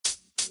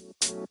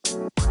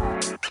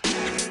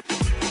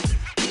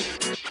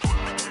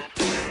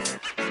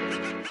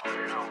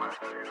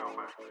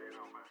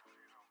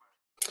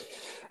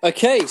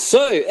Okay,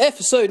 so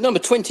episode number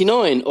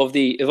 29 of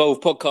the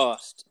Evolve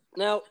podcast.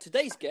 Now,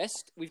 today's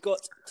guest, we've got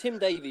Tim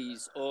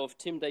Davies of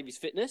Tim Davies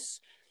Fitness.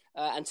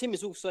 And Tim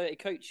is also a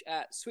coach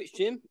at Switch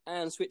Gym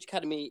and Switch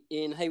Academy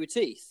in Hayward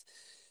Heath.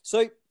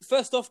 So,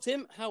 first off,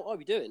 Tim, how are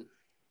we doing?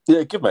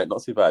 Yeah, good, mate.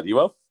 Not too bad. You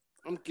well?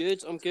 I'm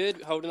good.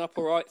 Holding up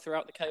all right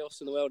throughout the chaos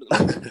in the world at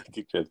the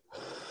moment. Good.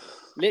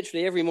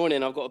 Literally every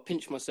morning I've got to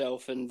pinch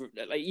myself and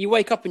like, you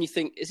wake up and you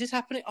think, is this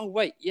happening? Oh,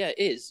 wait, yeah, it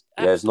is.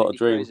 Yeah, it's not a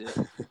dream.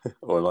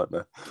 Or a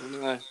nightmare.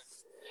 No.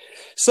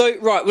 So,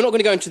 right, we're not going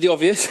to go into the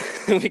obvious.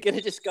 We're going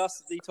to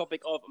discuss the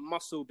topic of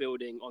muscle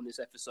building on this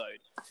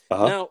episode.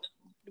 Uh-huh. Now,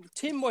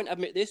 Tim won't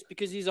admit this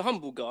because he's a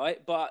humble guy,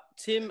 but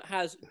Tim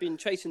has been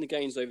chasing the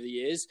gains over the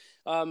years,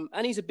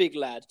 and he's a big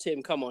lad.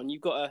 Tim, come on,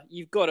 you've got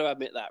to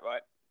admit that,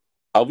 right?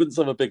 I wouldn't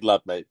say I'm a big lad,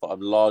 mate, but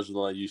I'm larger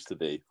than I used to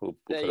be. We'll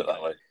put it that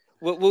way.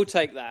 We'll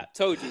take that.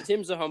 Told you,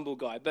 Tim's a humble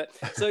guy. But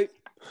so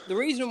the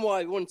reason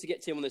why I wanted to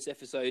get Tim on this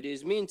episode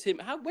is me and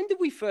Tim. When did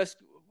we first?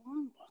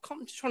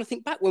 I'm just trying to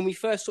think back when we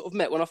first sort of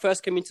met. When I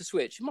first came into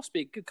Switch, it must be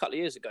a good couple of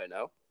years ago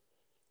now.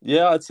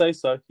 Yeah, I'd say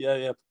so.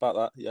 Yeah, about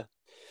that. Yeah.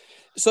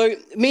 So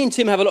me and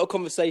Tim have a lot of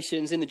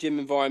conversations in the gym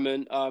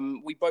environment.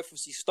 We both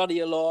obviously study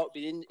a lot,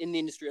 been in the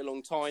industry a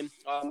long time.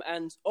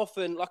 And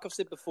often, like I've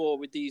said before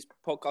with these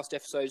podcast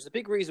episodes, the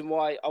big reason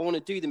why I want to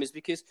do them is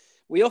because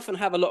we often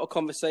have a lot of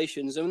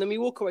conversations and then we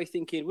walk away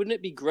thinking, wouldn't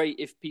it be great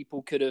if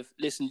people could have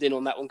listened in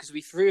on that one? Because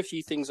we threw a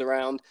few things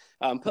around,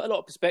 put a lot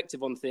of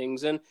perspective on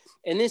things. And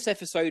in this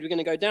episode, we're going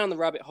to go down the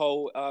rabbit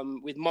hole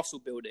with muscle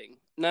building.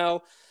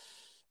 Now,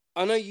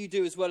 I know you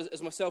do as well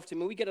as myself, Tim,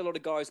 and we get a lot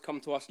of guys come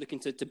to us looking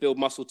to build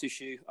muscle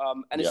tissue.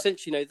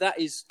 Essentially,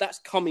 that's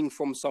coming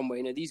from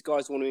somewhere. These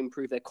guys want to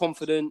improve their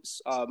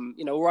confidence. All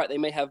right, they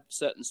may have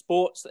certain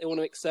sports that they want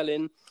to excel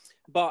in,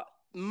 but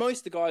most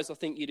of the guys, I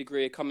think you'd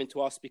agree, are coming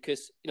to us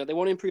because, they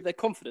want to improve their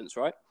confidence,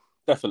 right?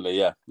 Definitely,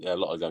 yeah. Yeah, a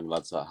lot of young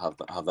lads that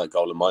have that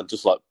goal in mind.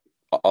 Just like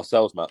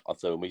ourselves, Matt. I'd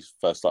say when we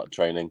first started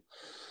training,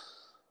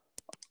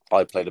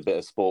 I played a bit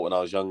of sport when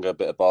I was younger, a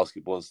bit of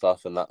basketball and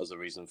stuff, and that was a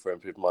reason for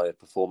improving my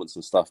performance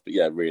and stuff. But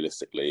yeah,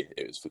 realistically,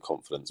 it was for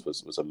confidence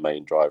was a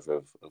main driver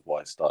of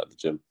why I started the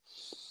gym.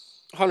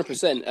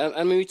 100%.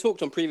 I mean, we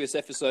talked on previous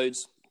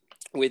episodes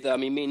with,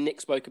 me and Nick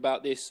spoke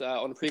about this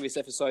on a previous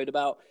episode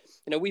about,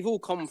 we've all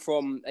come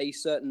from a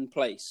certain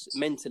place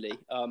mentally.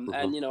 And,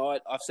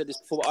 I've said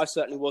this before, I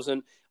certainly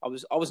wasn't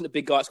a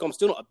big guy. I'm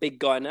still not a big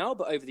guy now,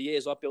 but over the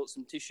years I built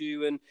some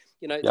tissue. And,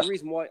 the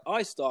reason why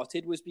I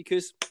started was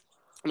because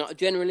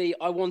generally,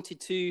 I wanted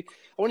to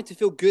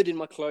feel good in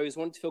my clothes. I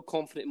wanted to feel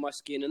confident in my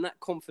skin, and that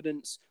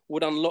confidence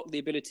would unlock the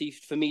ability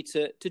for me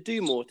to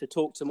do more, to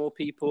talk to more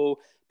people,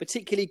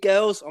 particularly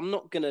girls. I'm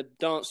not going to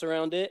dance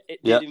around it.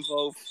 It did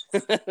involve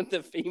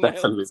the females.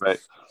 Definitely, mate.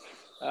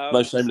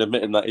 No shame in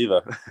admitting that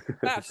either.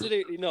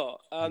 Absolutely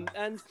not.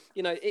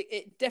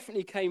 It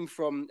definitely came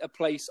from a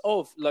place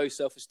of low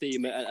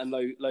self-esteem and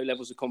low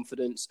levels of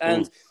confidence.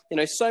 And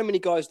so many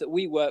guys that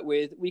we work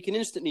with, we can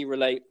instantly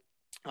relate.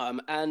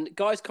 And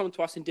guys come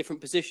to us in different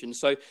positions.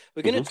 So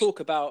we're going to talk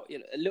about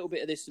a little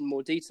bit of this in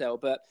more detail.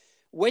 But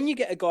when you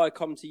get a guy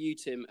come to you,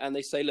 Tim, and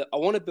they say, look, I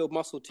want to build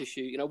muscle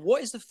tissue,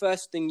 what is the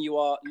first thing you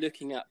are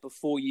looking at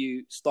before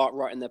you start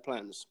writing their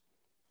plans?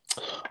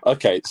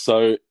 Okay,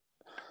 so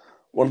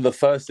one of the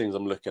first things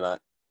I'm looking at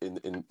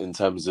in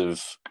terms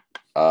of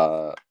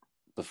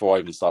before I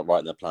even start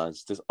writing their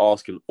plans, just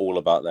asking all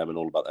about them and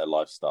all about their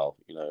lifestyle.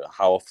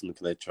 How often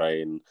can they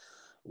train?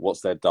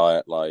 What's their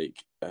diet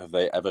like? Have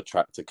they ever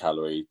tracked a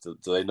calorie? Do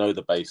they know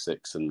the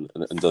basics and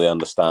do they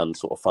understand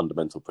sort of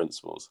fundamental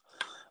principles?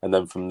 And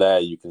then from there,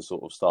 you can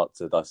sort of start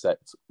to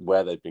dissect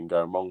where they've been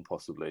going wrong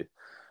possibly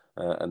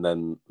and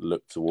then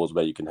look towards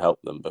where you can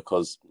help them.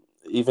 Because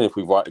even if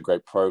we write a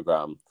great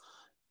program,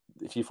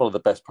 if you follow the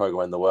best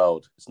program in the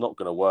world, it's not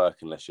going to work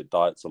unless your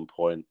diet's on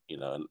point,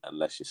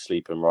 unless you're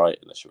sleeping right,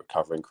 unless you're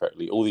recovering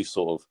correctly. All these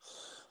sort of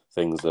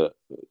things that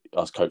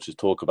us coaches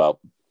talk about,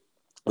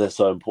 they're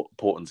so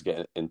important to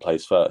get in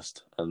place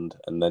first. And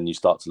then you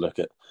start to look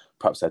at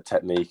perhaps their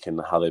technique and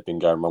how they've been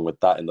going wrong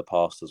with that in the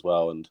past as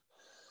well. And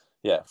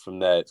yeah, from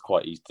there, it's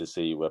quite easy to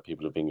see where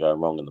people have been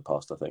going wrong in the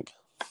past, I think.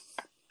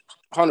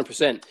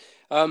 100%.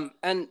 And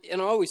I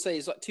always say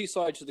it's like two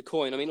sides of the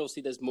coin. I mean,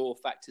 obviously there's more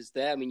factors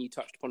there. I mean, you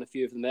touched upon a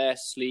few of them there,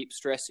 sleep,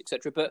 stress,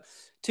 etc. But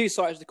two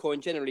sides of the coin,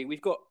 generally,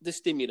 we've got the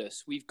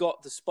stimulus, we've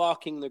got the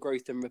sparking, the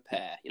growth and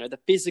repair, the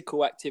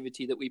physical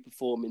activity that we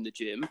perform in the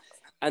gym.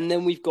 And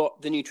then we've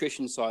got the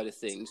nutrition side of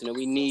things.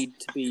 We need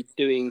to be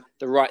doing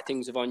the right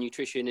things of our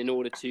nutrition in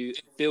order to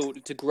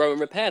grow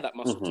and repair that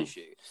muscle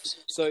tissue.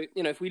 So,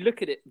 if we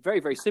look at it very,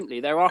 very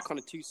simply, there are kind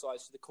of two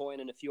sides to the coin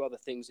and a few other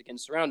things again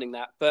surrounding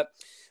that. But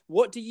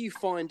what do you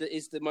find that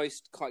is the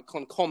most kind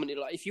of common?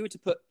 Like, if you were to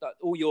put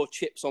all your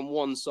chips on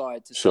one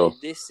side to say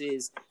this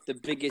is the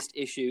biggest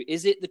issue,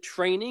 is it the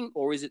training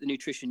or is it the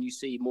nutrition you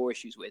see more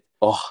issues with?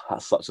 Oh,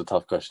 that's such a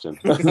tough question.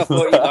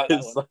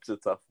 It's such a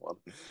tough one.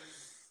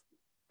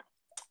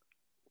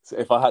 So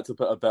if I had to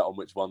put a bet on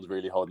which one's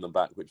really holding them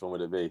back, which one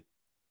would it be?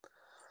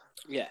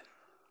 Yeah.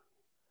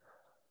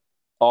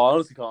 Oh, I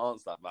honestly can't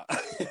answer that,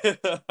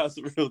 Matt. That's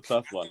a real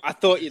tough one. I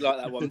thought you'd like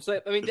that one. So,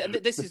 I mean,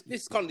 this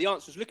is kind of the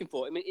answer I was looking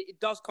for. I mean,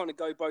 it does kind of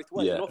go both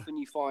ways. Yeah. And often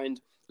you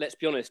find, let's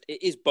be honest,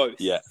 it is both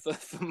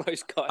for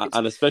most guys.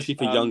 And especially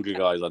for younger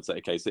guys, I'd say,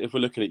 okay, so if we're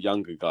looking at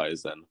younger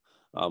guys then,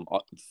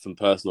 from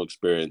personal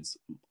experience,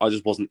 I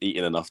just wasn't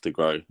eating enough to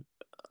grow.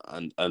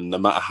 And no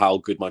matter how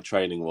good my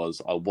training was,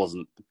 I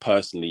wasn't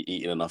personally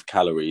eating enough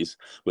calories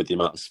with the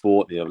amount of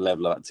sport, the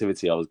level of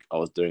activity I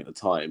was doing at the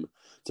time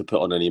to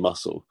put on any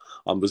muscle.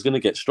 I was going to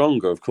get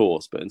stronger, of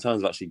course, but in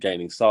terms of actually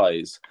gaining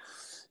size,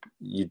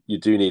 you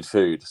do need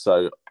food.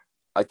 So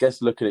I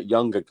guess looking at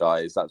younger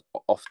guys, that's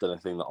often a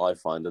thing that I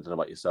find. I don't know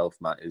about yourself,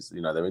 Matt, is,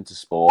 they're into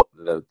sport,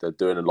 they're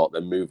doing a lot,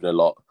 they're moving a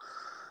lot.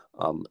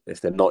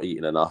 If they're not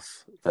eating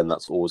enough, then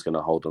that's always going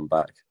to hold them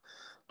back.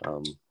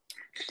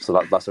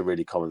 So that's a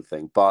really common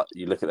thing. But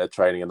you look at their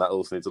training and that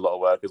also needs a lot of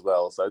work as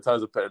well. So in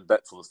terms of putting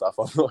bets on stuff,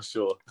 I'm not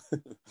sure.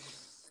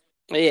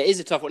 Yeah, it is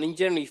a tough one. And you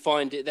generally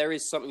find there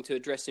is something to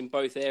address in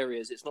both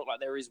areas. It's not like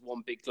there is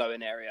one big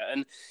glowing area.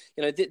 And,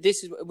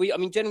 this is,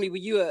 generally, were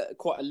you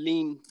quite a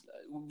lean,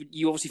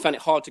 you obviously found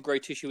it hard to grow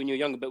tissue when you were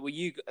younger, but were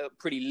you a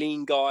pretty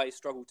lean guy,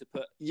 struggled to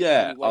put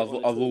Yeah, any weight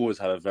on I've always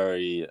had a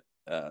very,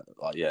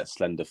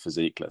 slender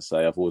physique, let's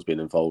say. I've always been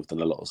involved in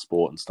a lot of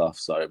sport and stuff.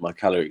 So my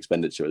calorie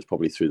expenditure is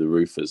probably through the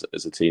roof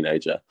as a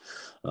teenager,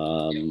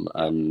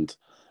 and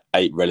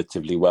ate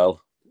relatively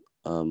well.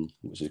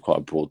 Which is quite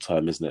a broad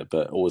term, isn't it?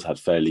 But always had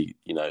fairly,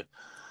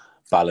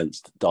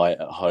 balanced diet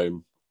at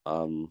home,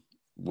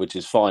 which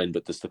is fine,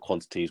 but just the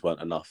quantities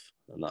weren't enough.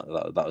 And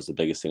that was the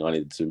biggest thing I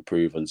needed to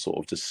improve, and sort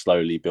of just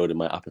slowly building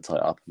my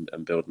appetite up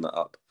and building that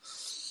up.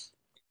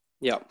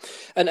 Yeah.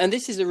 And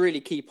this is a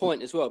really key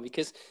point as well,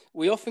 because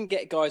we often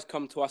get guys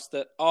come to us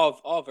that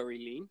are very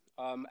lean,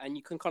 and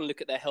you can kind of look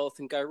at their health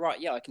and go,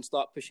 right, yeah, I can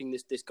start pushing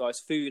this guy's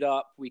food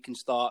up. We can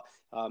start,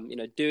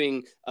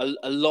 doing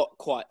a lot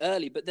quite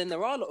early. But then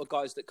there are a lot of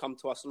guys that come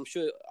to us, and I'm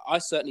sure I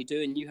certainly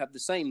do, and you have the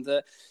same,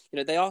 that,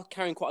 they are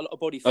carrying quite a lot of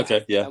body fat.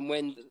 Okay, yeah. And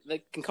when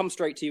they can come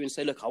straight to you and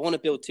say, look, I want to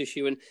build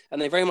tissue, and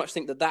they very much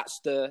think that's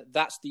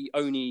the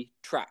only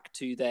track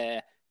to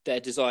their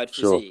desired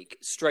physique,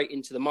 straight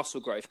into the muscle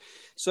growth.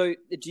 So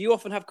do you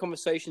often have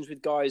conversations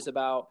with guys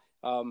about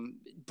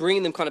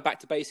bringing them kind of back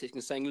to basics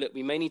and saying, look,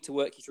 we may need to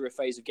work you through a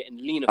phase of getting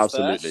leaner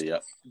Absolutely,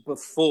 first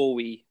before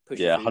we push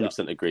Yeah,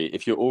 100% agree.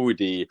 If you're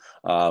already,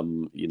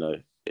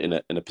 in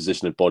a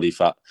position of body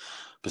fat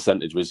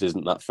percentage which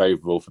isn't that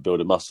favourable for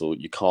building muscle,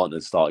 you can't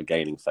then start a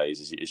gaining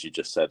phase, as you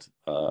just said.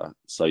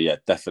 So yeah,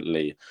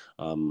 definitely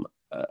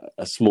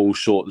a small,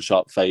 short and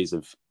sharp phase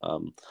of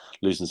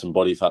losing some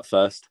body fat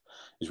first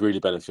is really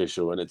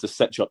beneficial, and it just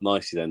sets you up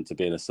nicely then to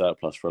be in a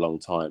surplus for a long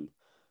time.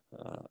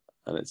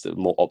 And it's a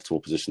more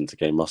optimal position to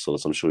gain muscle,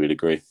 as I'm sure you'd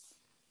agree.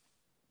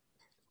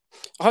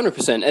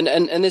 100%.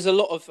 And there's a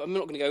lot of, I'm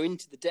not going to go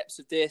into the depths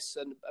of this,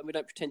 and we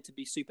don't pretend to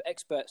be super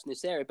experts in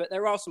this area, but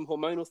there are some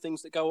hormonal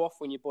things that go off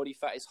when your body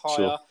fat is higher.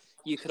 Sure.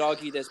 You could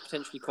argue there's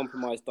potentially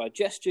compromised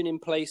digestion in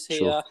place here,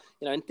 Sure.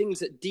 And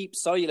things at deep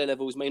cellular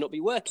levels may not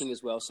be working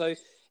as well. So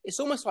it's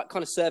almost like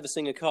kind of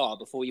servicing a car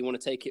before you want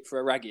to take it for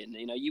a rag-in.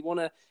 You want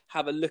to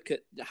have a look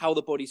at how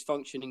the body's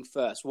functioning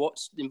first. What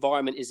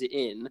environment is it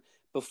in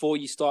before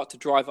you start to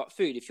drive up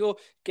food? If you're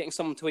getting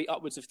someone to eat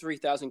upwards of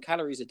 3,000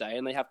 calories a day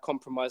and they have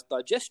compromised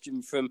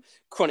digestion from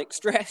chronic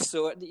stress,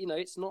 or,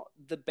 it's not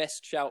the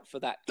best shout for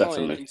that client.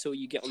 Definitely. Until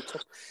you get on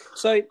top.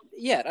 So,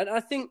 yeah, and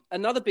I think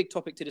another big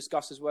topic to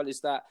discuss as well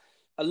is that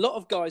a lot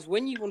of guys,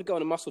 when you want to go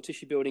on a muscle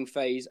tissue building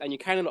phase and you're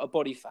carrying a lot of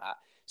body fat,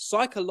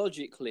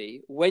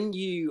 psychologically, when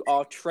you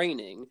are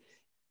training,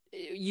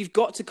 you've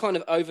got to kind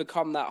of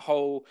overcome that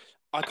whole,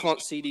 I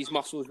can't see these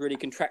muscles really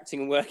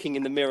contracting and working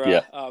in the mirror.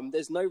 Yeah.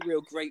 There's no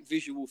real great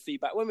visual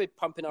feedback when we're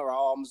pumping our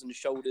arms and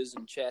shoulders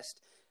and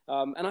chest.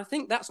 And I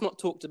think that's not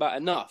talked about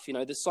enough.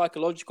 The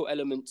psychological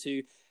element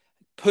to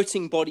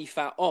putting body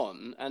fat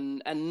on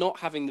and not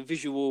having the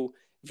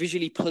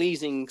visually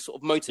pleasing sort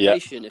of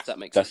motivation, if that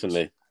makes sense.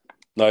 Definitely.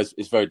 No,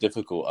 it's very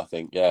difficult, I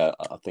think. Yeah,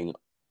 I think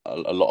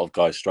a lot of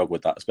guys struggle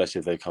with that, especially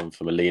if they come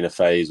from a leaner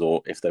phase,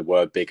 or if they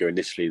were bigger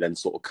initially, then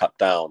sort of cut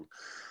down.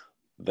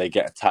 They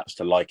get attached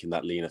to liking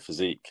that leaner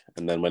physique.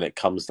 And then when it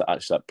comes to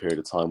actually that period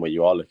of time where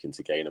you are looking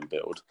to gain and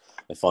build,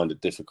 they find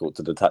it difficult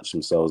to detach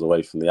themselves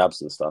away from the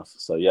abs and stuff.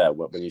 So yeah,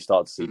 when you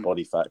start to see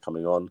body fat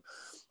coming on,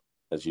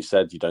 as you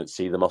said, you don't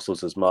see the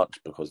muscles as much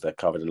because they're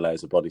covered in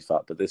layers of body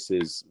fat. But this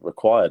is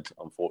required,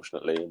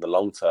 unfortunately, in the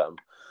long term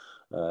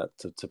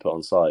to put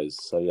on size.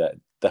 So yeah, it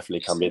definitely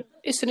can be.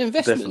 It's an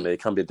investment. Definitely,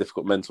 it can be a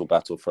difficult mental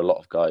battle for a lot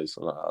of guys.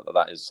 And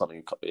that is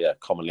something,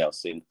 commonly I've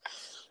seen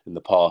in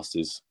the past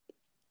is,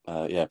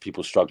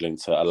 people struggling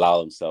to allow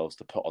themselves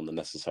to put on the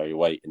necessary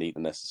weight and eat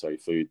the necessary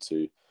food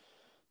to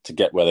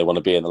get where they want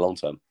to be in the long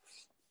term.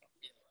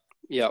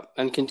 Yeah,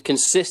 and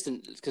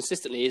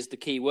consistently is the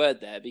key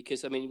word there,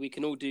 because we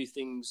can all do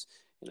things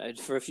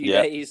for a few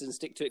days and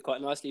stick to it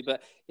quite nicely.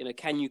 But,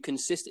 can you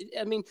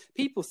I mean,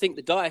 people think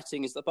the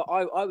dieting is, but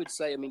I would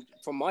say, I mean,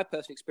 from my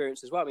personal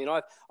experience as well, I mean,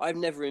 I've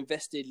never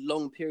invested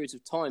long periods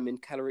of time in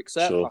caloric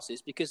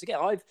surpluses because, again,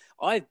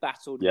 I've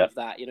battled with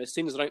that. As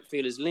soon as I don't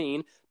feel as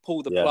lean,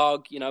 pull the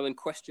plug, and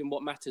question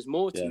what matters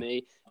more to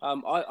me.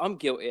 I'm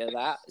guilty of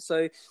that.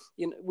 So,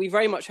 we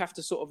very much have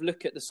to sort of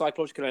look at the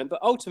psychological element.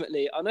 But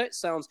ultimately, I know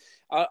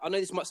I know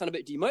this might sound a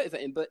bit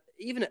demotivating, but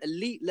even at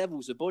elite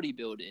levels of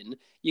bodybuilding,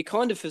 you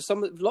kind of, a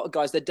lot of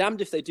guys, they're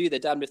damned if they do, they're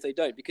damned if they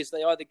don't, because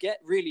they either get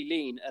really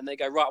lean and they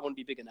go, right, I want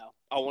to be bigger now.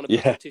 I want to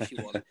put more tissue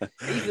on.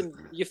 Even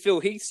your Phil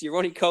Heaths, your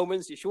Ronnie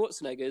Coleman's, your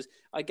Schwarzeneggers,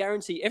 I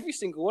guarantee every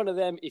single one of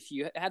them, if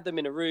you had them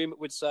in a room,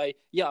 would say,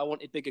 yeah, I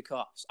wanted bigger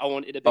calves. I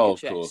wanted a bigger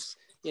chest. Course.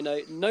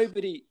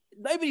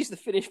 Nobody's the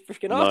finished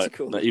freaking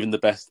article. No, even the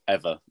best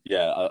ever.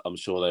 Yeah, I'm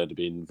sure they would have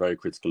been very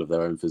critical of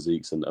their own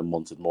physiques and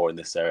wanted more in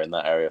this area and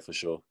that area for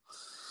sure.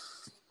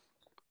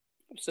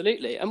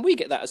 Absolutely. And we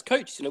get that as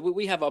coaches.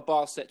 We have our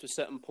bar set to a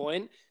certain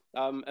point.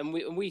 And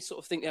we sort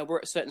of think, we're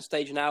at a certain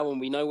stage now and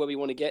we know where we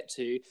want to get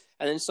to.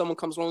 And then someone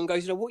comes along and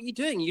goes, what are you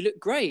doing? You look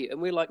great.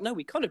 And we're like, no,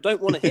 we kind of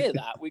don't want to hear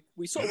that.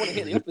 We sort of want to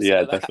hear the opposite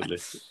of that.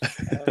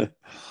 Definitely.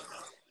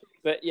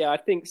 But yeah, I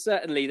think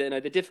certainly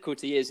the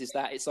difficulty is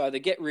that it's either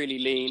get really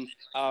lean,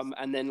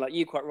 and then, like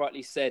you quite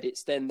rightly said,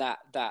 it's then that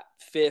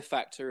fear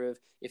factor of,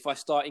 if I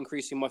start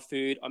increasing my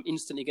food, I'm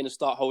instantly going to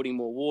start holding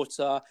more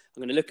water. I'm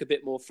going to look a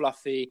bit more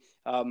fluffy,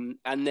 and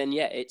then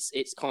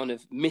it's kind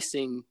of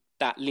missing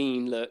that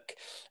lean look.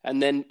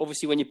 And then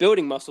obviously when you're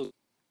building muscles.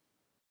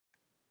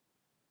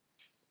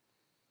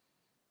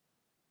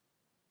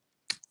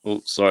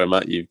 Oh, sorry,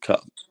 Matt, you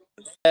cut.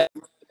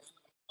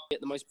 At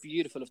the most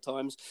beautiful of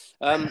times.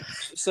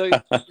 So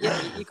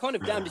you're kind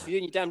of damned if you do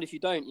and you're damned if you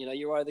don't.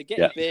 You're either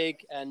getting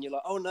big and you're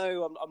like, oh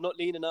no, I'm not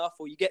lean enough,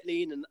 or you get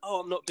lean and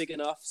I'm not big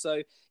enough.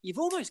 So you've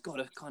almost got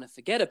to kind of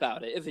forget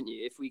about it, haven't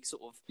you? If we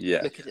sort of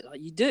look at it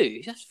like you do,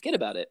 you have to forget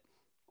about it.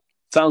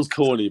 Sounds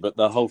corny, but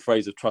the whole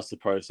phrase of trust the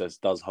process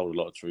does hold a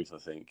lot of truth, I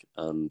think.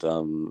 And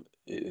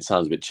it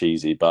sounds a bit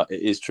cheesy, but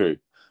it is true.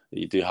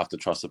 You do have to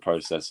trust the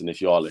process. And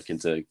if you are looking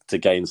to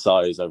gain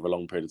size over a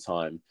long period of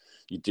time,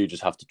 you do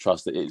just have to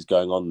trust that it is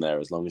going on there.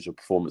 As long as your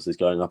performance is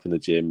going up in the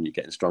gym, you're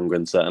getting stronger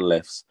in certain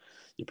lifts,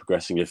 you're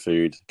progressing your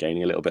food,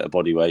 gaining a little bit of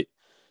body weight,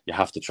 you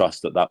have to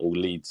trust that will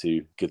lead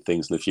to good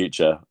things in the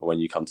future when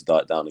you come to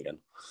diet down again.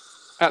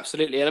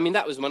 Absolutely. And I mean,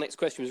 that was my next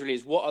question, was really,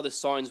 what are the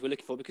signs we're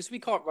looking for? Because we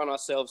can't run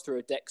ourselves through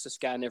a DEXA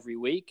scan every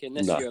week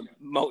unless you're a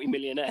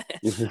multi-millionaire.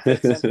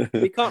 But,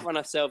 we can't run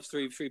ourselves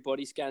through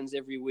body scans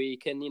every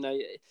week. And,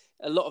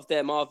 a lot of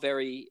them are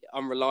very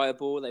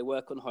unreliable. They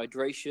work on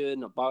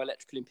hydration or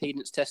bioelectrical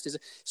impedance testers.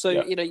 So,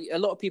 a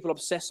lot of people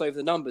obsess over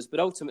the numbers. But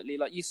ultimately,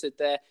 like you said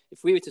there,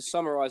 if we were to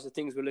summarize the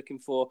things we're looking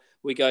for,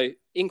 we go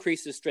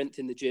increase the strength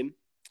in the gym.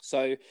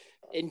 So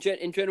in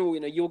general,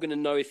 you're going to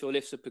know if your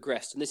lifts have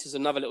progressed. And this is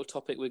another little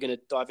topic we're going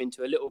to dive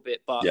into a little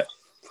bit, but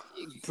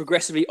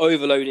progressively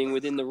overloading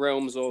within the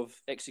realms of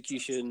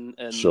execution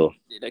and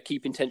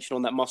keeping tension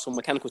on that muscle,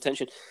 mechanical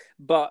tension.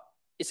 But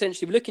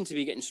essentially, we're looking to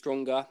be getting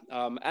stronger.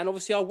 And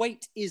obviously, our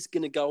weight is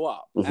going to go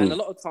up. Mm-hmm. And a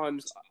lot of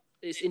times,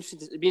 it'd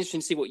be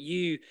interesting to see what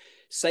you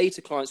say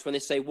to clients when they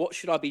say, what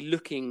should I be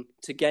looking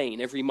to gain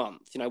every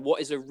month?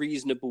 What is a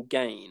reasonable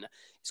gain?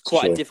 It's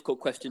quite a difficult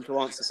question to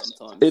answer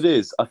sometimes. It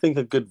is. I think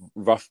a good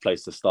rough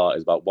place to start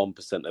is about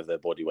 1% of their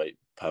body weight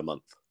per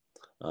month.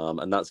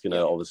 And that's going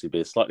to obviously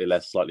be slightly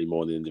less, slightly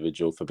more in the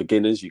individual. For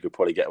beginners, you could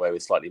probably get away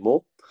with slightly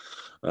more.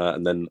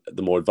 And then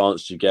the more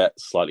advanced you get,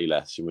 slightly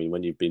less. I mean,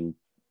 when you've been,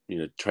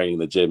 training in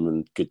the gym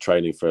and good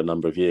training for a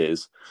number of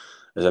years,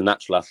 as a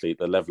natural athlete,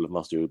 the level of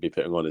muscle you would be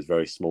putting on is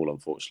very small,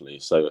 unfortunately.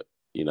 So,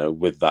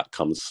 with that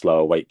comes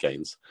slower weight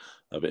gains.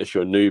 But if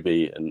you're a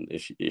newbie and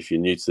if you're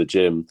new to the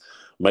gym,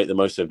 make the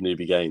most of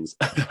newbie gains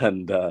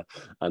and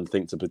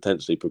think to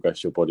potentially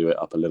progress your body weight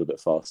up a little bit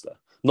faster.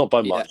 Not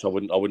by much. I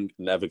wouldn't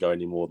never go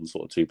any more than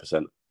sort of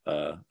 2%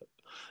 of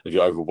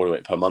your overall body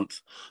weight per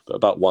month, but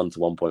about 1 to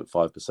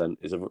 1.5%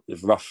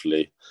 is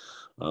roughly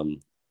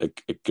a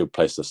good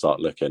place to start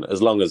looking.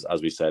 As long as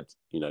we said,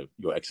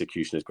 your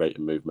execution is great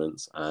in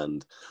movements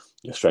and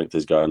your strength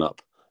is going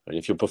up. And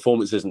if your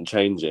performance isn't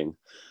changing,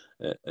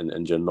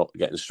 and you're not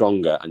getting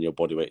stronger and your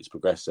body weight is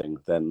progressing,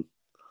 then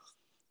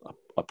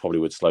I probably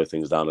would slow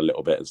things down a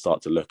little bit and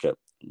start to look at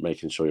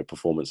making sure your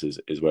performance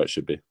is where it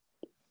should be.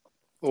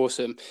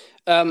 Awesome.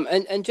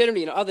 And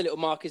generally, other little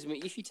markers, I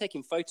mean, if you're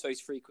taking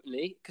photos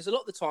frequently, because a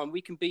lot of the time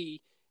we can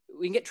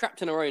get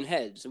trapped in our own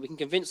heads and we can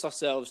convince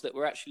ourselves that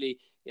we're actually,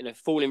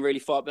 falling really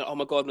far, but oh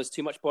my God, there's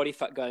too much body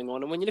fat going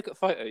on. And when you look at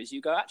photos,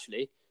 you go,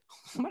 actually,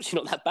 I'm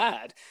actually not that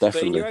bad.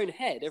 Definitely. But in your own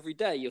head, every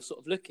day, you're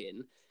sort of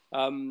looking.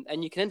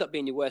 And you can end up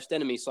being your worst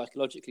enemy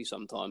psychologically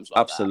sometimes.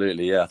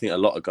 Absolutely, yeah. I think a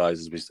lot of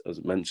guys,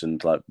 as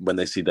mentioned, like when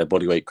they see their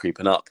body weight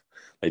creeping up,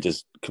 they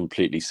just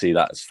completely see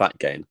that as fat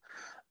gain.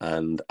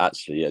 And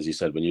actually, as you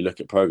said, when you look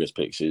at progress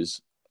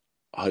pictures,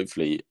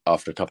 hopefully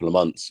after a couple of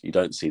months, you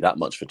don't see that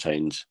much of a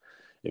change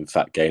in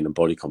fat gain and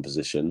body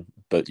composition,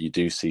 but you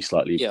do see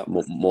slightly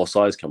more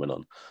size coming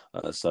on.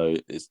 So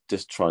it's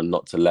just trying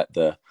not to let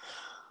the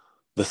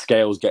the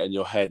scales get in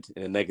your head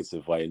in a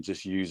negative way, and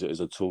just use it as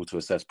a tool to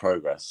assess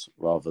progress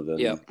rather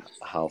than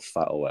how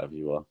fat or whatever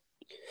you are.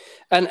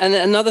 And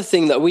another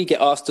thing that we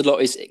get asked a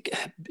lot is,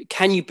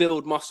 can you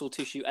build muscle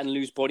tissue and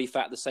lose body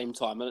fat at the same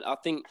time? And I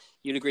think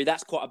you'd agree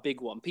that's quite a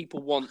big one.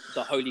 People want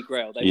the holy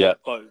grail. They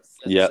want both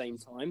at the same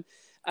time.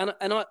 And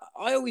I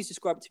always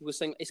describe it to people as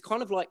saying it's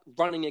kind of like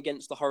running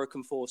against the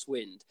hurricane force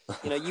wind.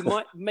 You know, you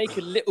might make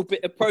a little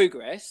bit of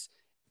progress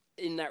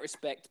in that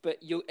respect, but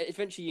you'll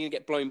eventually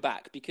get blown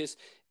back. Because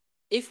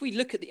if we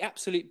look at the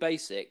absolute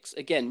basics,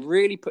 again,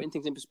 really putting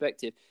things in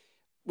perspective,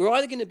 we're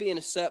either going to be in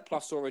a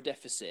surplus or a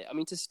deficit. I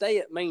mean, to stay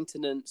at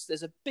maintenance,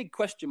 there's a big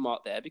question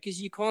mark there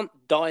because you can't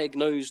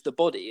diagnose the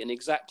body and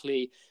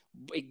exactly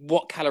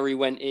what calorie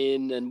went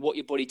in and what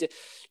your body did.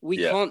 We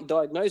can't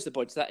diagnose the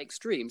body to that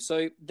extreme.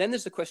 So then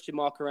there's a question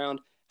mark around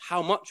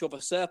how much of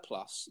a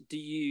surplus do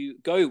you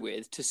go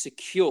with to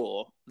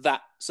secure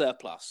that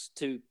surplus,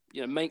 to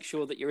make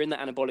sure that you're in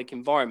that anabolic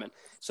environment.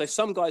 So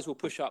some guys will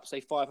push up,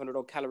 say, 500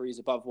 odd calories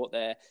above what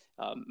their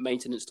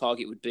maintenance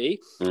target would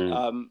be,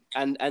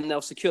 and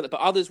they'll secure that.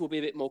 But others will be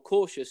a bit more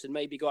cautious and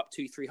maybe go up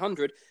to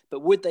 300. But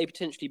would they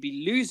potentially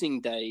be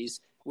losing days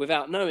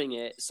without knowing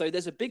it? So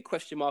there's a big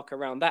question mark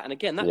around that. And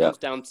again, that comes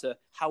down to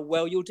how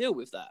well you'll deal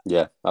with that.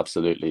 Yeah,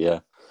 absolutely.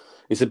 Yeah,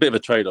 it's a bit of a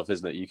trade-off,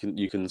 isn't it?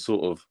 You can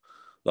sort of,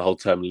 the whole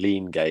term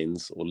lean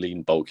gains or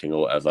lean bulking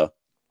or whatever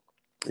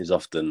is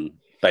often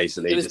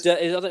basically I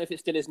don't know if it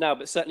still is now,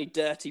 but certainly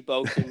dirty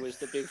bulking was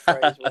the big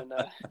phrase when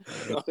I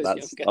was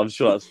younger. I'm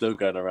sure that's still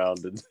going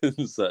around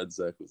in certain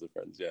circles of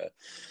friends.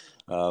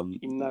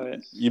 You know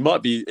it. You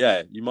might be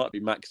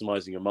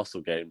maximizing your muscle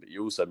gain, but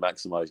you're also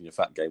maximizing your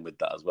fat gain with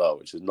that as well,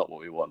 which is not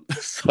what we want.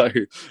 So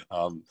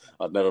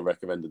I'd never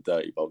recommend a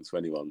dirty bulk to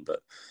anyone,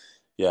 but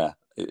yeah,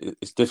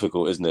 it's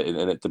difficult, isn't it?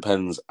 And it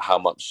depends how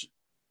much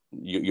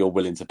you're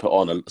willing to put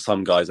on.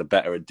 Some guys are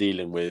better at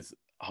dealing with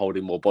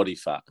holding more body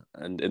fat,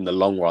 and in the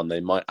long run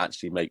they might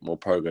actually make more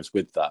progress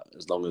with that,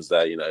 as long as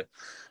they're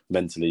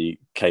mentally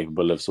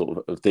capable of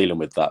sort of dealing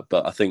with that.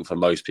 But I think for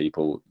most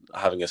people,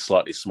 having a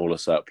slightly smaller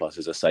surplus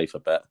is a safer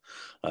bet.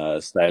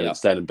 Staying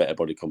in better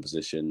body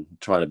composition,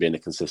 trying to be in a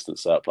consistent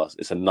surplus.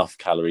 It's enough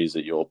calories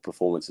that your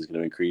performance is going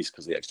to increase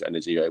because the extra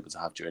energy you're able to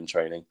have during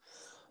training.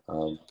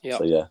 So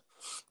yeah,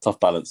 tough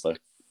balance though.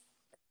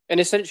 And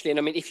essentially, and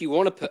I mean, if you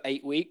want to put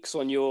 8 weeks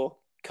on your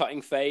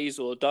cutting phase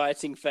or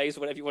dieting phase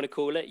or whatever you want to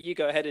call it, you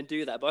go ahead and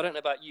do that. But I don't know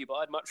about you, but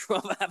I'd much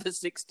rather have a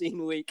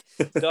 16-week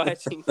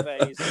dieting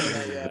phase.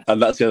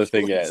 And that's the other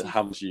thing,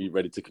 how much are you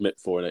ready to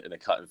commit for in a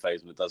cutting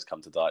phase when it does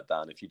come to diet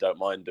down? If you don't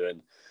mind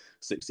doing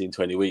 16,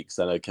 20 weeks,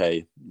 then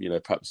okay,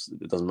 perhaps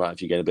it doesn't matter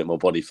if you gain a bit more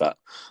body fat.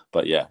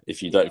 But yeah,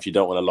 if you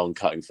don't want a long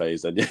cutting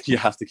phase, then you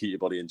have to keep your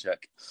body in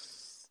check.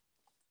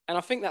 And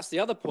I think that's the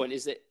other point,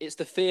 is that it's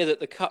the fear that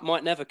the cut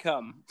might never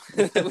come.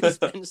 We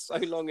spend so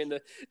long in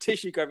the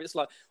tissue growth. It's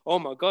like, oh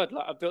my God,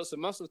 like I've built some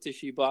muscle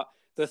tissue, but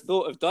the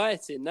thought of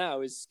dieting now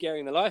is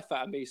scaring the life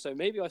out of me. So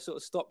maybe I sort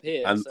of stop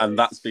here. And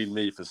that's been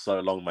me for so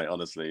long, mate.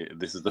 Honestly,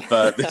 this is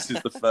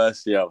the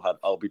first year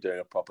I'll be doing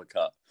a proper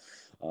cut.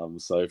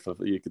 So for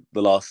the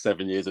last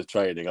 7 years of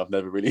training, I've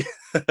never really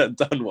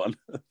done one.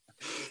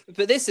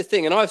 But this is the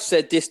thing, and I've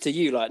said this to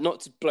you, like, not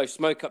to blow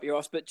smoke up your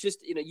ass, but just,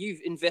 you've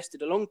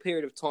invested a long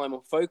period of time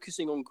on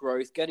focusing on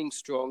growth, getting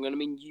strong. And I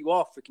mean, you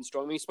are freaking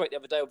strong. I mean, you spoke the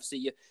other day, obviously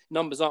your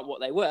numbers aren't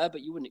what they were,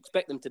 but you wouldn't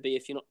expect them to be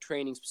if you're not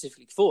training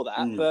specifically for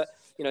that. But,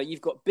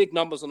 you've got big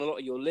numbers on a lot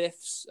of your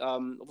lifts,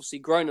 obviously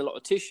grown a lot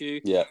of tissue.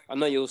 Yeah. I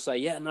know you'll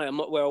say, no, I'm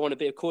not where I want to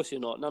be. Of course you're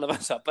not. None of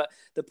us are. But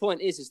the point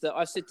is that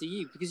I've said to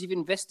you, because you've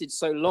invested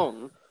so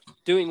long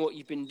doing what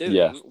you've been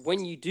doing,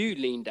 when you do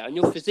lean down,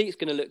 your physique's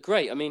going to look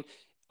great. I mean,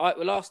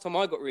 last time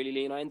I got really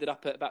lean, I ended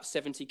up at about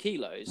 70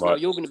 kilos. Right. Now,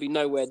 you're going to be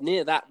nowhere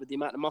near that with the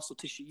amount of muscle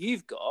tissue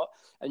you've got.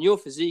 And your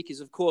physique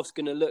is, of course,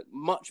 going to look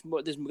much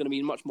more, there's going to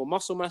be much more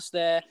muscle mass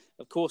there,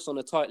 of course, on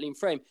a tight, lean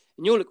frame.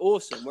 And you'll look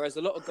awesome. Whereas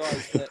a lot of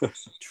guys that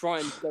try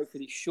and go through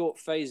these short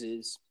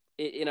phases,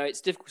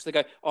 it's difficult to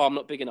go, oh, I'm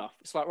not big enough.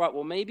 It's like, right,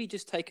 well, maybe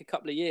just take a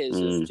couple of years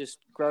of just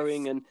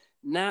growing and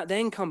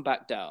then come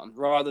back down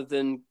rather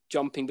than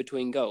jumping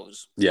between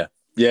goals. Yeah,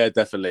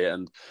 definitely.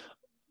 And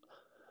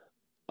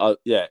I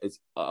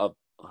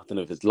don't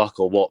know if it's luck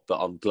or what, but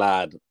I'm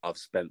glad I've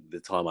spent the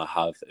time I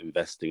have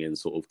investing in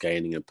sort of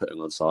gaining and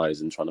putting on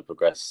size and trying to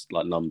progress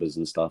like numbers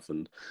and stuff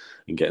and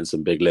getting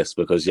some big lists,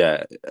 because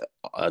I'd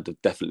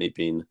have definitely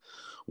been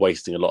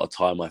wasting a lot of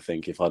time, I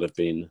think, if I'd have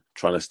been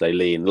trying to stay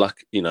lean.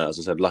 As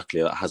I said,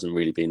 luckily that hasn't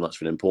really been much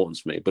of an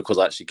importance to me, because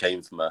I actually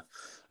came from a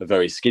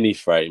very skinny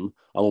frame.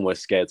 I'm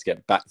almost scared to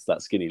get back to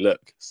that skinny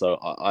look. So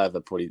I have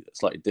a probably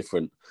slightly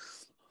different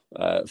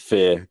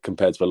fear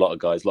compared to a lot of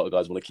guys. A lot of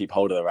guys want to keep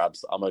hold of their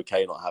abs. I'm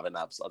okay not having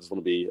abs. I just want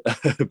to be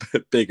a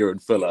bit bigger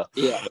and fuller.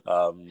 Yeah.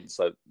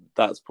 So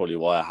that's probably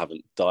why I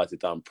haven't dieted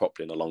down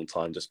properly in a long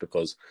time, just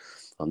because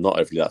I'm not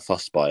overly that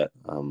fussed by it.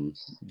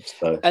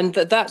 And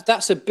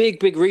that's a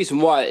big reason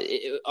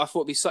why I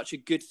thought it'd be such a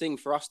good thing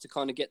for us to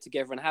kind of get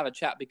together and have a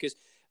chat, because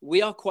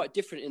we are quite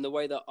different in the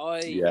way that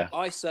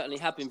I certainly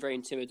have been very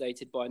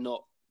intimidated by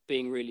not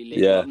being really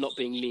lean. Yeah. Well, not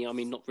being lean, I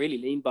mean, not really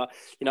lean, but,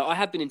 I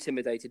have been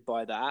intimidated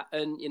by that.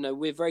 And,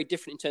 we're very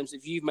different in terms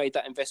of you've made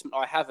that investment.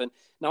 I haven't.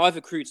 Now, I've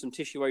accrued some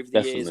tissue over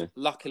the years,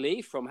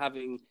 luckily, from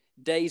having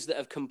days that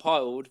have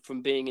compiled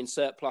from being in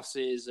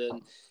surpluses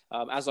and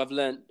as I've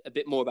learned a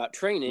bit more about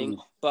training.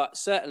 But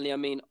certainly, I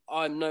mean,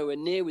 I'm nowhere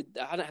near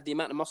I don't have the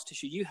amount of muscle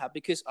tissue you have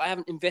because I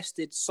haven't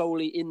invested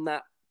solely in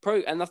that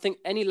and I think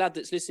any lad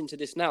that's listening to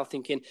this now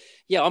thinking,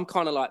 yeah, I'm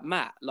kind of like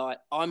Matt, like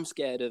I'm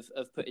scared of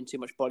putting too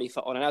much body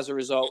fat on. And as a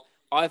result,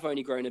 I've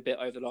only grown a bit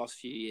over the last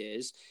few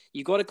years.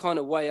 You've got to kind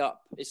of weigh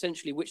up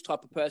essentially which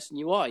type of person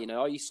you are.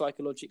 Are you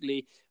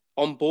psychologically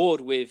on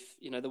board with,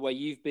 the way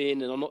you've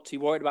been and I'm not too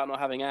worried about not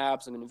having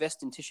abs. I'm going to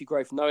invest in tissue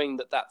growth knowing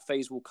that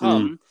phase will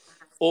come.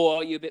 Or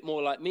are you a bit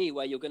more like me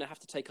where you're going to have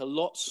to take a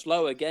lot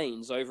slower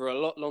gains over a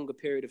lot longer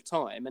period of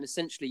time? And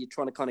essentially you're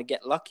trying to kind of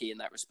get lucky in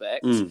that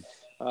respect.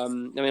 I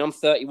mean, I'm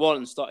 31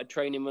 and started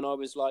training when I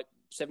was like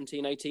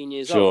 17, 18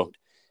 years old.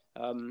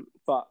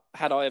 But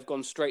had I have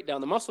gone straight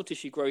down the muscle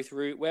tissue growth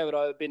route, where would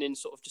I have been in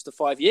sort of just a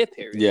 5-year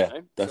period? Yeah,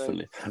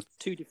 definitely. So,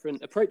 two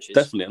different approaches.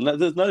 Definitely.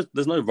 And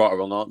there's no right or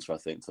wrong answer, I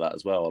think, to that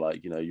as well.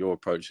 Like, your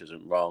approach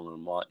isn't wrong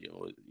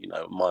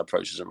and my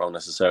approach isn't wrong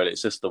necessarily.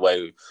 It's just the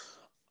way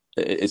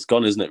it's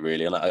gone, isn't it,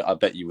 really? And I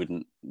bet you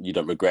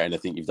don't regret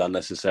anything you've done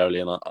necessarily.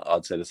 And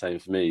I'd say the same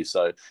for me.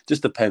 So it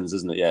just depends,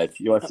 isn't it? Yeah. If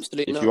you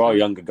are a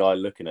younger guy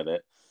looking at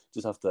it,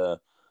 just have to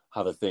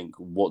have a think,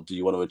 what do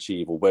you want to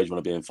achieve or where do you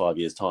want to be in 5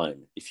 years'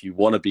 time? If you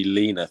want to be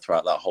leaner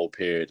throughout that whole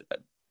period,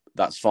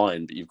 that's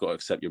fine, but you've got to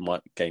accept you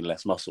might gain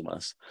less muscle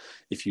mass.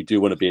 If you do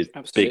want to be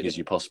as big as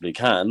you possibly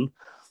can,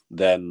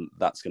 then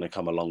that's going to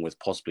come along with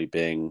possibly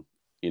being,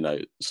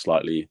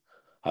 slightly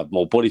have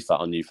more body fat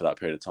on you for that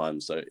period of time.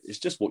 So it's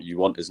just what you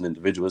want as an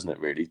individual, isn't it,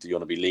 really? Do you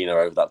want to be leaner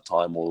over that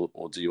time or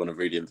do you want to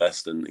really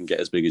invest and get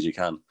as big as you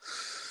can?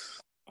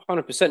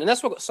 100%. And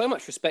that's why I've got so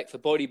much respect for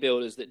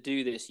bodybuilders that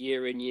do this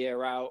year in,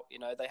 year out.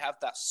 They have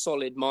that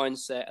solid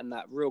mindset and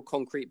that real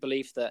concrete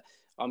belief that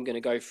I'm going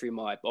to go through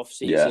my off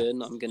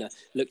season. I'm going to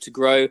look to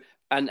grow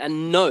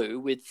and know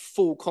with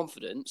full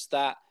confidence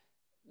that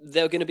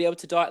they're going to be able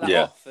to diet that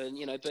off. And,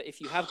 but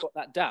if you have got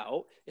that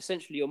doubt,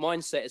 essentially your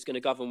mindset is going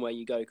to govern where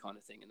you go kind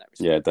of thing in that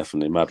respect. Yeah,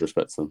 definitely. Mad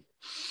respect to them.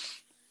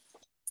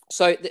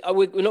 So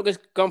we're not going to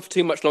go on for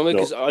too much longer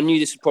because I knew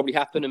this would probably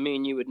happen and me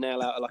and you would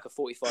nail out like a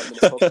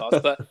 45-minute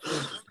podcast. But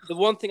the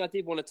one thing I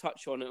did want to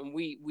touch on, and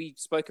we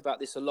spoke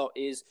about this a lot,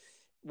 is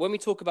when we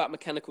talk about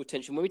mechanical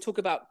tension, when we talk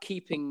about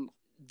keeping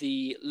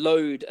the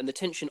load and the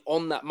tension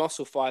on that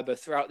muscle fiber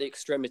throughout the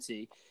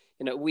extremity,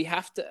 we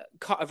have to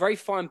cut a very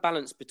fine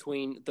balance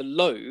between the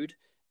load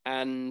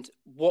and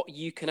what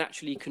you can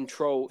actually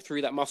control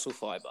through that muscle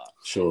fiber.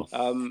 Sure.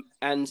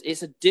 And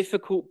it's a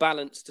difficult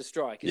balance to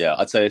strike. Yeah,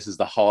 I'd say this is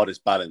the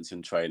hardest balance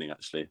in training,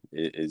 actually,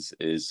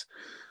 is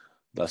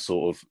that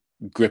sort of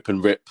grip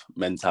and rip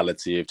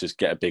mentality of just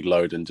get a big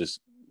load and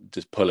just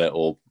pull it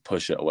or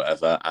push it or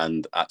whatever,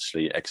 and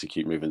actually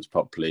execute movements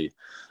properly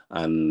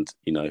and,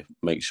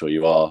 make sure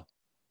you are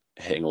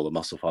hitting all the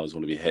muscle fibers you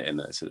want to be hitting.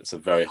 It's a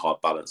very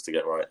hard balance to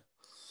get right.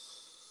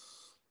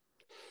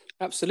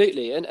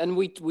 Absolutely, and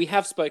we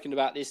have spoken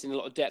about this in a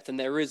lot of depth, and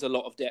there is a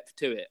lot of depth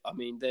to it. I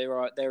mean,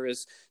 there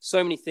is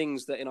so many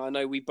things that I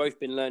know we've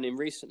both been learning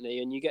recently,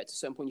 and you get to a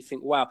certain point, you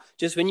think, wow,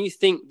 just when you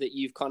think that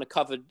you've kind of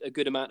covered a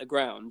good amount of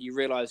ground, you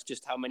realise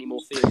just how many more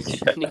fields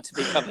need to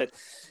be covered.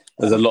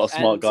 There's a lot of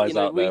smart guys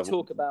out there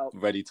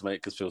ready to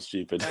make us feel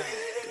stupid.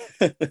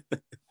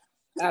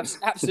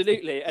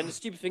 Absolutely, and the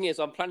stupid thing is,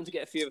 I'm planning to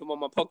get a few of them on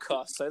my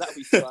podcast, so that'll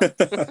be fun.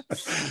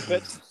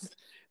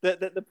 But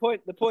the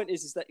point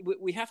is that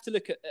we have to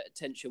look at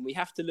tension. We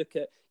have to look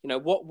at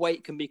what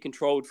weight can be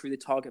controlled through the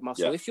target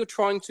muscle. Yeah. If you're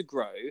trying to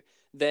grow,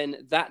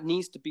 then that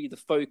needs to be the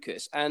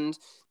focus. And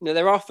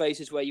there are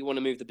phases where you want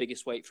to move the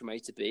biggest weight from A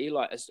to B,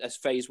 like a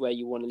phase where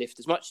you want to lift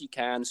as much as you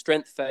can,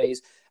 strength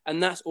phase,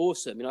 and that's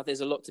awesome. There's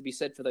a lot to be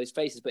said for those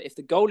phases. But if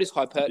the goal is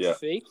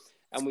hypertrophy,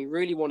 and we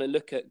really want to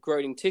look at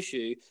growing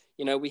tissue,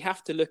 we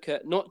have to look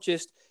at not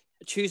just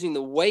choosing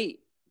the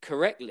weight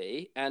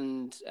correctly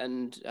and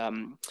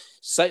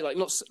say like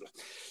not.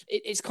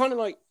 It's kind of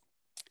like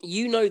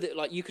that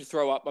like you could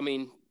throw up. I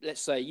mean, let's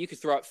say you could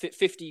throw up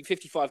 50,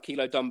 55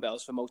 kilo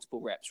dumbbells for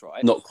multiple reps,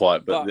 right? Not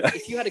quite, but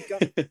if you had a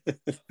gun,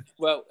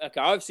 well,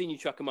 okay, I've seen you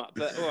chuck them up,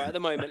 but all right, at the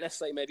moment, let's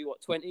say maybe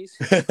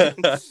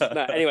 20s.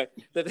 No, anyway,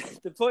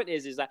 the point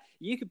is that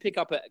you could pick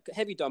up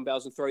heavy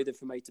dumbbells and throw them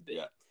from A to B.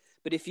 Yeah.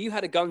 But if you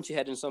had a gun to your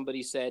head and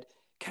somebody said,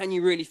 can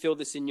you really feel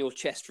this in your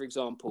chest, for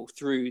example,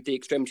 through the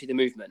extremity of the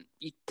movement?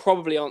 You'd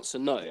probably answer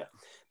no. Yeah.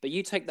 But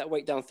you take that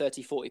weight down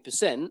 30,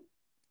 40%,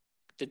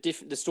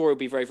 the story will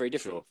be very, very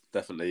different. Sure,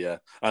 definitely, yeah.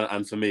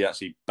 And for me,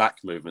 actually, back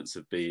movements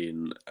have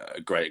been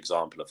a great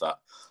example of that.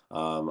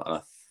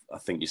 And I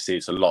think you see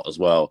it a lot as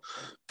well.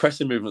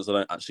 Pressing movements I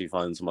don't actually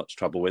find so much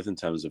trouble with in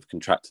terms of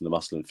contracting the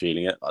muscle and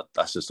feeling it.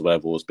 That's just the way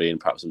I've always been.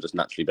 Perhaps I'm just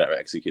naturally better at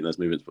executing those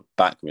movements, but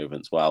back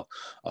movements, well,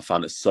 I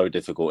found it so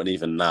difficult. And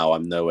even now,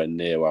 I'm nowhere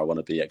near where I want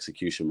to be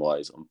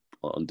execution-wise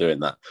on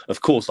doing that.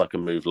 Of course, I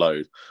can move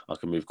load. I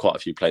can move quite a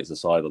few plates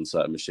aside on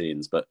certain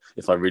machines. But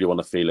if I really want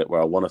to feel it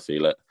where I want to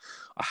feel it,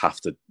 I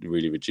have to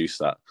really reduce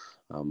that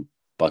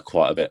by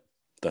quite a bit,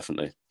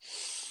 definitely.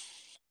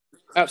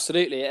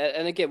 Absolutely.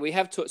 And again, we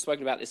have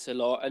spoken about this a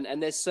lot,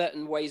 and there's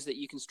certain ways that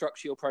you can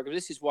structure your program.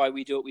 This is why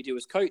we do what we do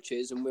as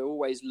coaches, and we're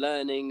always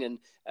learning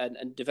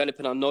and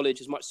developing our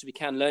knowledge as much as we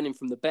can, learning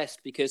from the best,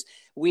 because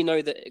we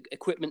know that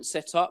equipment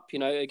set up,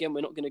 again,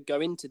 we're not going to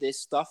go into this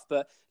stuff,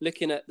 but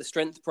looking at the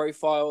strength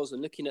profiles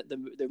and looking at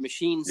the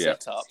machine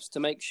setups to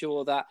make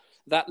sure that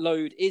that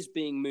load is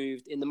being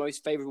moved in the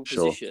most favorable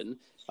position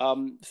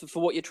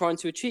for what you're trying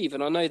to achieve.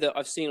 And I know that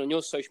I've seen on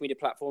your social media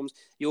platforms,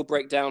 you'll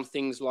break down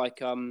things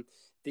like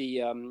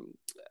the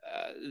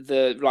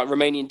like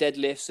Romanian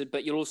deadlifts,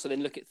 but you'll also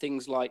then look at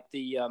things like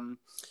the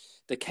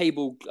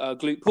cable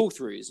glute pull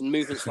throughs and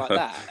movements like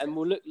that, and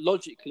we'll look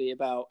logically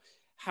about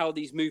how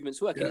these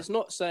movements work. And it's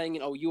not saying,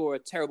 you're a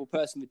terrible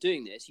person for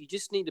doing this. You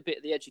just need a bit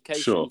of the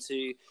education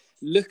to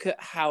look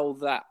at how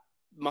that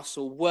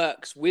muscle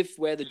works with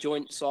where the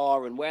joints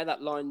are and where the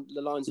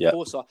lines of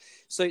force are.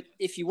 So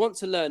if you want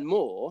to learn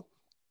more,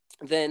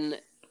 then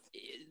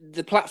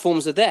the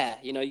platforms are there.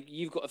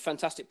 You've got a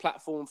fantastic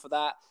platform for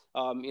that.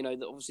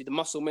 Obviously the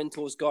Muscle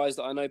Mentors guys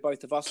that I know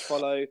both of us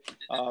follow.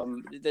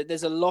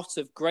 There's a lot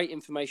of great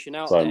information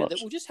out there that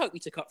will just help you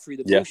to cut through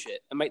the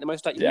bullshit and make the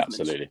most out of your movements.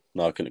 Absolutely.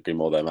 No, I couldn't agree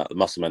more there, Matt. The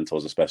Muscle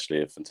Mentors especially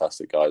are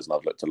fantastic guys, and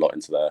I've looked a lot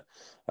into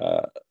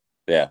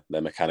their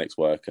mechanics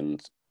work,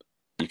 and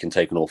you can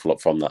take an awful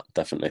lot from that,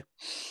 definitely.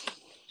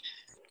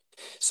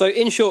 So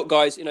in short,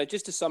 guys,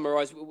 just to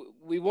summarize,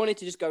 we wanted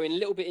to just go in a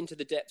little bit into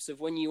the depths of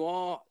when you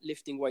are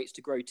lifting weights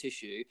to grow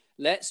tissue,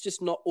 let's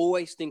just not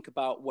always think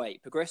about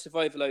weight. Progressive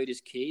overload is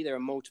key. There are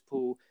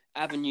multiple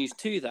avenues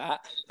to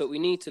that, but we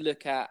need to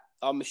look at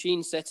our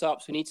machine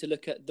setups. We need to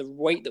look at the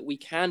weight that we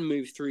can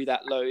move through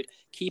that load,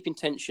 keeping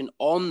tension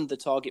on the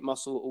target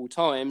muscle at all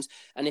times.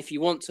 And if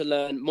you want to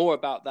learn more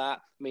about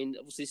that,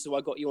 obviously this is why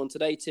I got you on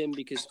today, Tim,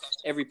 because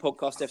every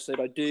podcast episode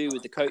I do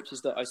with the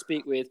coaches that I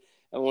speak with,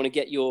 I want to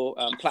get your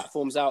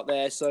platforms out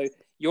there. So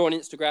you're on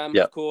Instagram,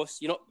 of course.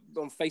 You're not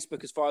on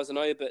Facebook as far as I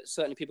know, but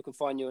certainly people can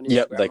find you on Instagram.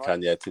 Yep, they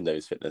can. Yeah, Tim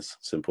Davies Fitness.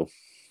 Simple.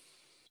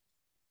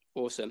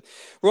 Awesome.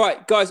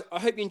 Right, guys, I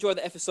hope you enjoyed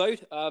the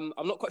episode. I'm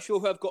not quite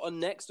sure who I've got on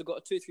next. I've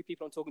got 2 or 3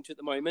 people I'm talking to at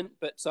the moment.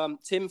 But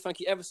Tim, thank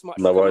you ever so much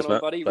for coming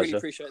on, buddy. Pleasure. Really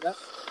appreciate that.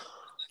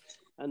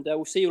 And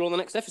we'll see you all on the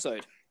next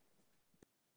episode.